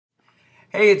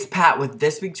Hey, it's Pat with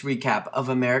this week's recap of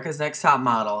America's Next Top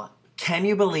Model. Can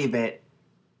you believe it?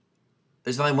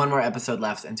 There's only one more episode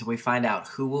left until we find out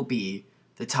who will be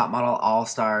the Top Model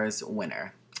All-Stars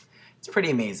winner. It's pretty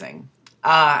amazing.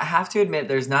 I have to admit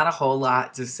there's not a whole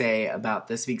lot to say about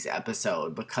this week's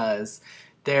episode because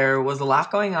there was a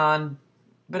lot going on,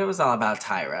 but it was all about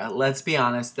Tyra. Let's be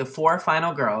honest, the four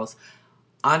final girls,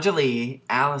 Anjali,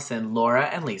 Allison, Laura,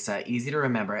 and Lisa, easy to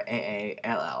remember,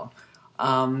 AALL.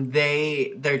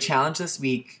 Their challenge this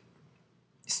week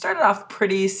started off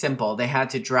pretty simple. They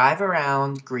had to drive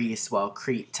around Greece, well,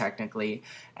 Crete technically,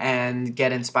 and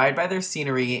get inspired by their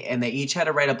scenery, and they each had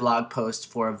to write a blog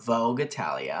post for Vogue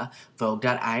Italia,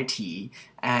 Vogue.it,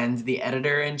 and the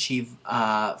editor-in-chief,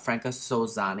 Franca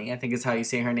Sozzani, I think is how you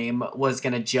say her name, was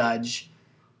going to judge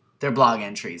their blog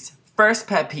entries. First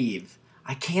pet peeve,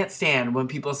 I can't stand when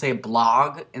people say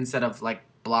blog instead of like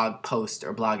blog post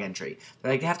or blog entry.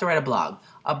 They're like, they have to write a blog.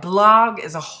 A blog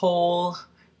is a whole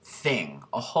thing,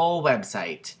 a whole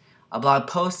website. A blog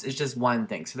post is just one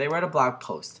thing. So they wrote a blog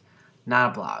post, not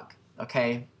a blog,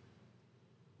 okay?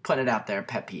 Putting it out there,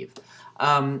 pet peeve.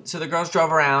 So the girls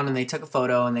drove around and they took a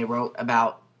photo and they wrote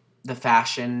about the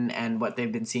fashion and what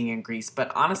they've been seeing in Greece.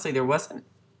 But honestly,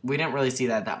 we didn't really see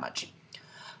that much.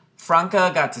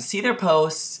 Franca got to see their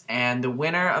posts, and the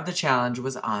winner of the challenge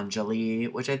was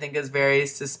Anjali, which I think is very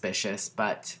suspicious,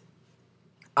 but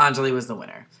Anjali was the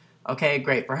winner. Okay,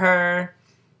 great for her.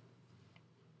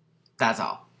 That's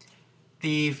all.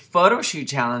 The photo shoot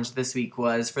challenge this week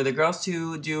was for the girls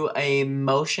to do a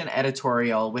motion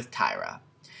editorial with Tyra.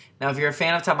 Now, if you're a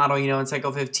fan of Top Model, you know in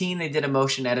Cycle 15 they did a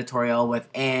motion editorial with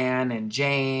Anne and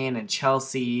Jane and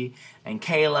Chelsea and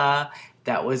Kayla.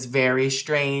 That was very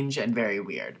strange and very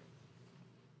weird.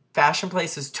 Fashion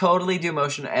places totally do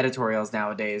motion editorials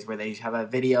nowadays where they have a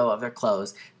video of their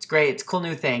clothes. It's great. It's a cool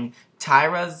new thing.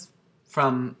 Tyra's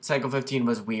from Cycle 15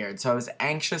 was weird, so I was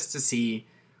anxious to see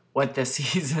what this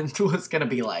season was going to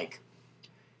be like.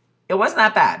 It wasn't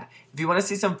that bad. If you want to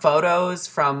see some photos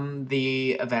from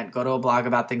the event, go to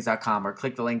blogaboutthings.com or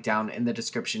click the link down in the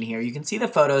description here. You can see the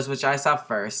photos, which I saw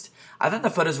first. I thought the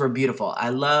photos were beautiful. I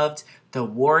loved the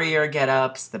warrior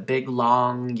get-ups, the big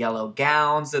long yellow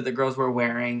gowns that the girls were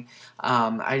wearing.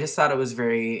 I just thought it was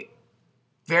very,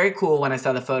 very cool when I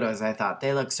saw the photos. I thought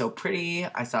they looked so pretty.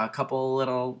 I saw a couple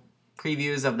little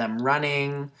previews of them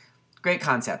running. Great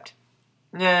concept.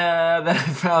 Yeah, then I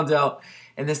found out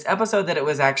in this episode that it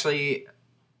was actually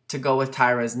to go with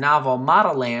Tyra's novel,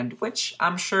 Model Land, which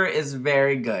I'm sure is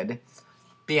very good.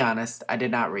 Be honest, I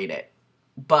did not read it.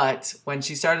 But when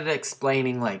she started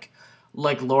explaining, like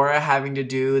Laura having to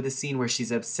do the scene where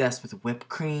she's obsessed with whipped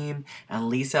cream, and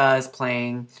Lisa is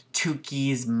playing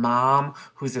Tuki's mom,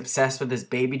 who's obsessed with this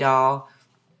baby doll.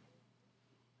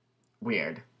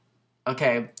 Weird.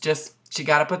 Okay, just, she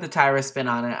got to put the Tyra spin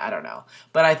on it. I don't know.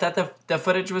 But I thought the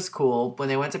footage was cool. When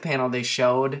they went to panel, they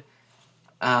showed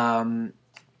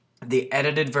the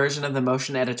edited version of the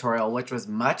motion editorial, which was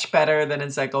much better than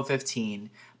in Cycle 15.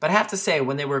 But I have to say,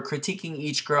 when they were critiquing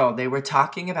each girl, they were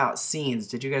talking about scenes.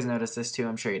 Did you guys notice this too?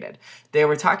 I'm sure you did. They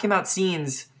were talking about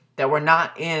scenes that were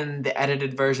not in the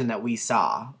edited version that we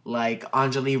saw. Like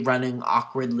Anjali running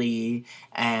awkwardly,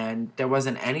 and there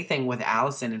wasn't anything with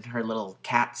Allison in her little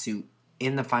cat suit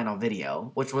in the final video,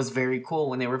 which was very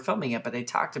cool when they were filming it, but they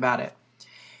talked about it.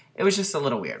 It was just a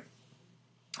little weird.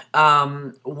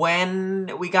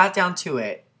 When we got down to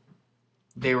it,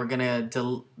 they were gonna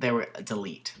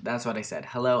delete. That's what I said.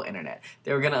 Hello, internet.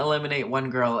 They were gonna eliminate one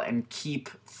girl and keep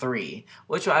 3,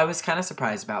 which I was kind of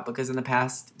surprised about because in the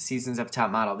past seasons of Top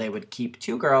Model, they would keep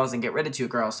 2 girls and get rid of 2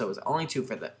 girls, so it was only 2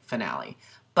 for the finale.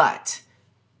 But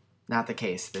not the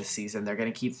case this season. They're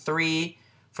gonna keep 3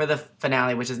 for the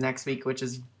finale, which is next week, which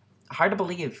is hard to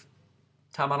believe.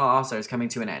 Top Model All-Star is coming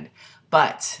to an end.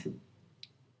 But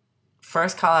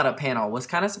first call out at panel was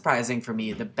kind of surprising for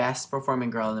me. The best performing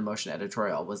girl in the motion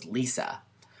editorial was Lisa,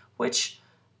 which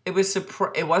it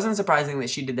wasn't surprising that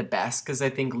she did the best because I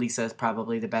think Lisa is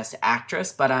probably the best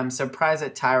actress, but I'm surprised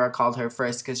that Tyra called her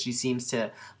first because she seems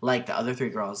to like the other 3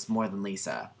 girls more than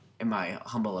Lisa, in my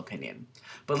humble opinion.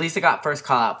 But Lisa got first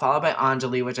call out, followed by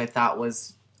Anjali, which I thought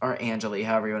was, or Anjali,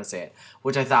 however you want to say it,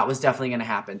 which I thought was definitely going to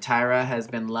happen. Tyra has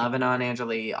been loving on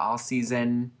Anjali all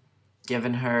season,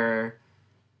 giving her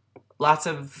lots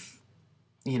of,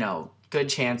 good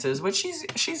chances, which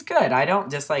she's good. I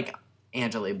don't dislike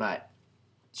Anjali, but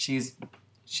she's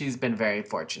been very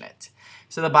fortunate.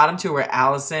 So the bottom 2 were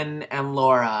Allison and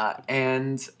Laura,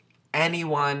 and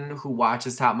anyone who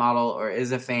watches Top Model or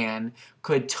is a fan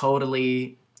could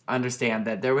totally understand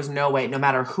that there was no way, no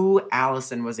matter who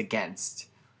Allison was against,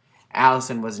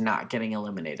 Allison was not getting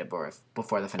eliminated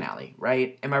before the finale,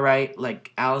 right? Am I right?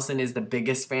 Like, Allison is the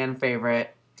biggest fan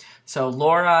favorite. So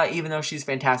Laura, even though she's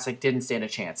fantastic, didn't stand a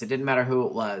chance. It didn't matter who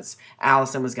it was.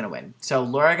 Allison was going to win. So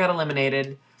Laura got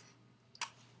eliminated.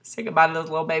 Say goodbye to those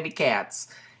little baby cats.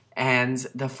 And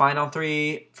the final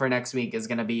 3 for next week is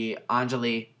going to be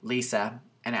Anjali, Lisa,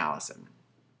 and Allison.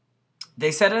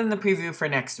 They said it in the preview for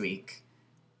next week.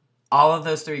 All of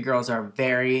those 3 girls are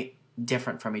very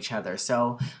different from each other.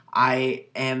 So I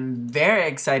am very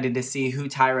excited to see who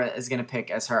Tyra is going to pick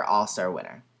as her All-Star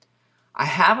winner. I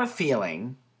have a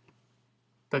feeling,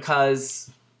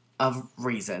 because of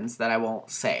reasons that I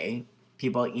won't say,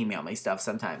 people email me stuff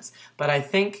sometimes, but I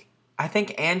think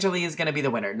Anjali is going to be the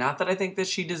winner. Not that I think that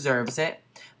she deserves it,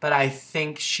 but I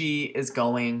think she is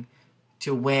going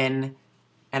to win.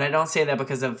 And I don't say that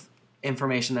because of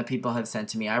information that people have sent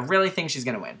to me. I really think she's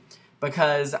going to win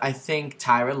because I think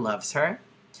Tyra loves her.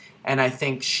 And I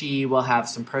think she will have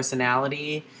some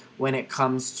personality when it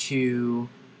comes to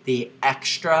the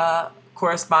extra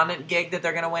correspondent gig that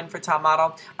they're going to win for Top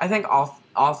Model. I think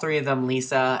all 3 of them,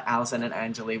 Lisa, Allison, and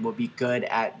Anjali, will be good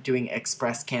at doing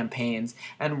express campaigns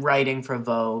and writing for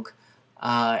Vogue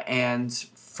and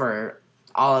for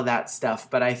all of that stuff.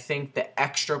 But I think the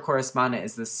extra correspondent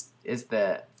is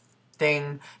the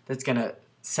thing that's going to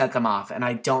set them off. And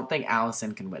I don't think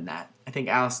Allison can win that. I think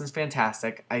Allison's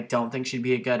fantastic. I don't think she'd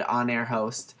be a good on-air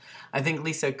host. I think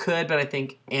Lisa could, but I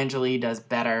think Anjali does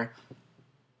better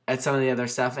at some of the other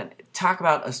stuff. And talk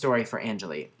about a story for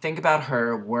Anjali. Think about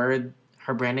her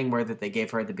branding word that they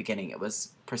gave her at the beginning. It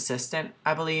was persistent,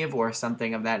 I believe, or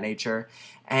something of that nature.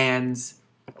 And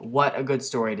what a good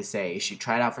story to say. She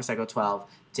tried out for Cycle 12,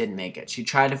 didn't make it. She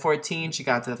tried to 14, she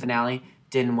got to the finale,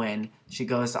 didn't win. She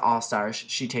goes to All-Stars,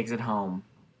 she takes it home.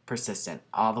 Persistent.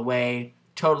 All the way,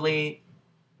 totally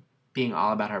being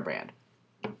all about her brand.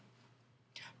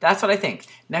 That's what I think.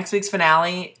 Next week's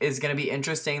finale is going to be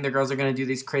interesting. The girls are going to do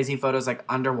these crazy photos like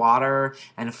underwater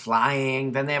and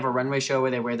flying. Then they have a runway show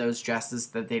where they wear those dresses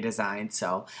that they designed.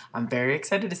 So I'm very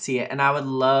excited to see it. And I would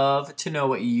love to know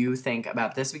what you think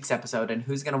about this week's episode and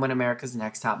who's going to win America's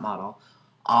Next Top Model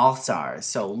All-Stars.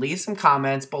 So leave some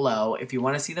comments below. If you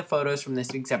want to see the photos from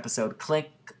this week's episode,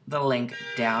 click the link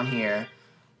down here.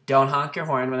 Don't honk your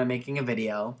horn when I'm making a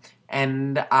video.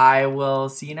 And I will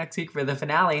see you next week for the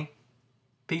finale.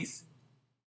 Peace.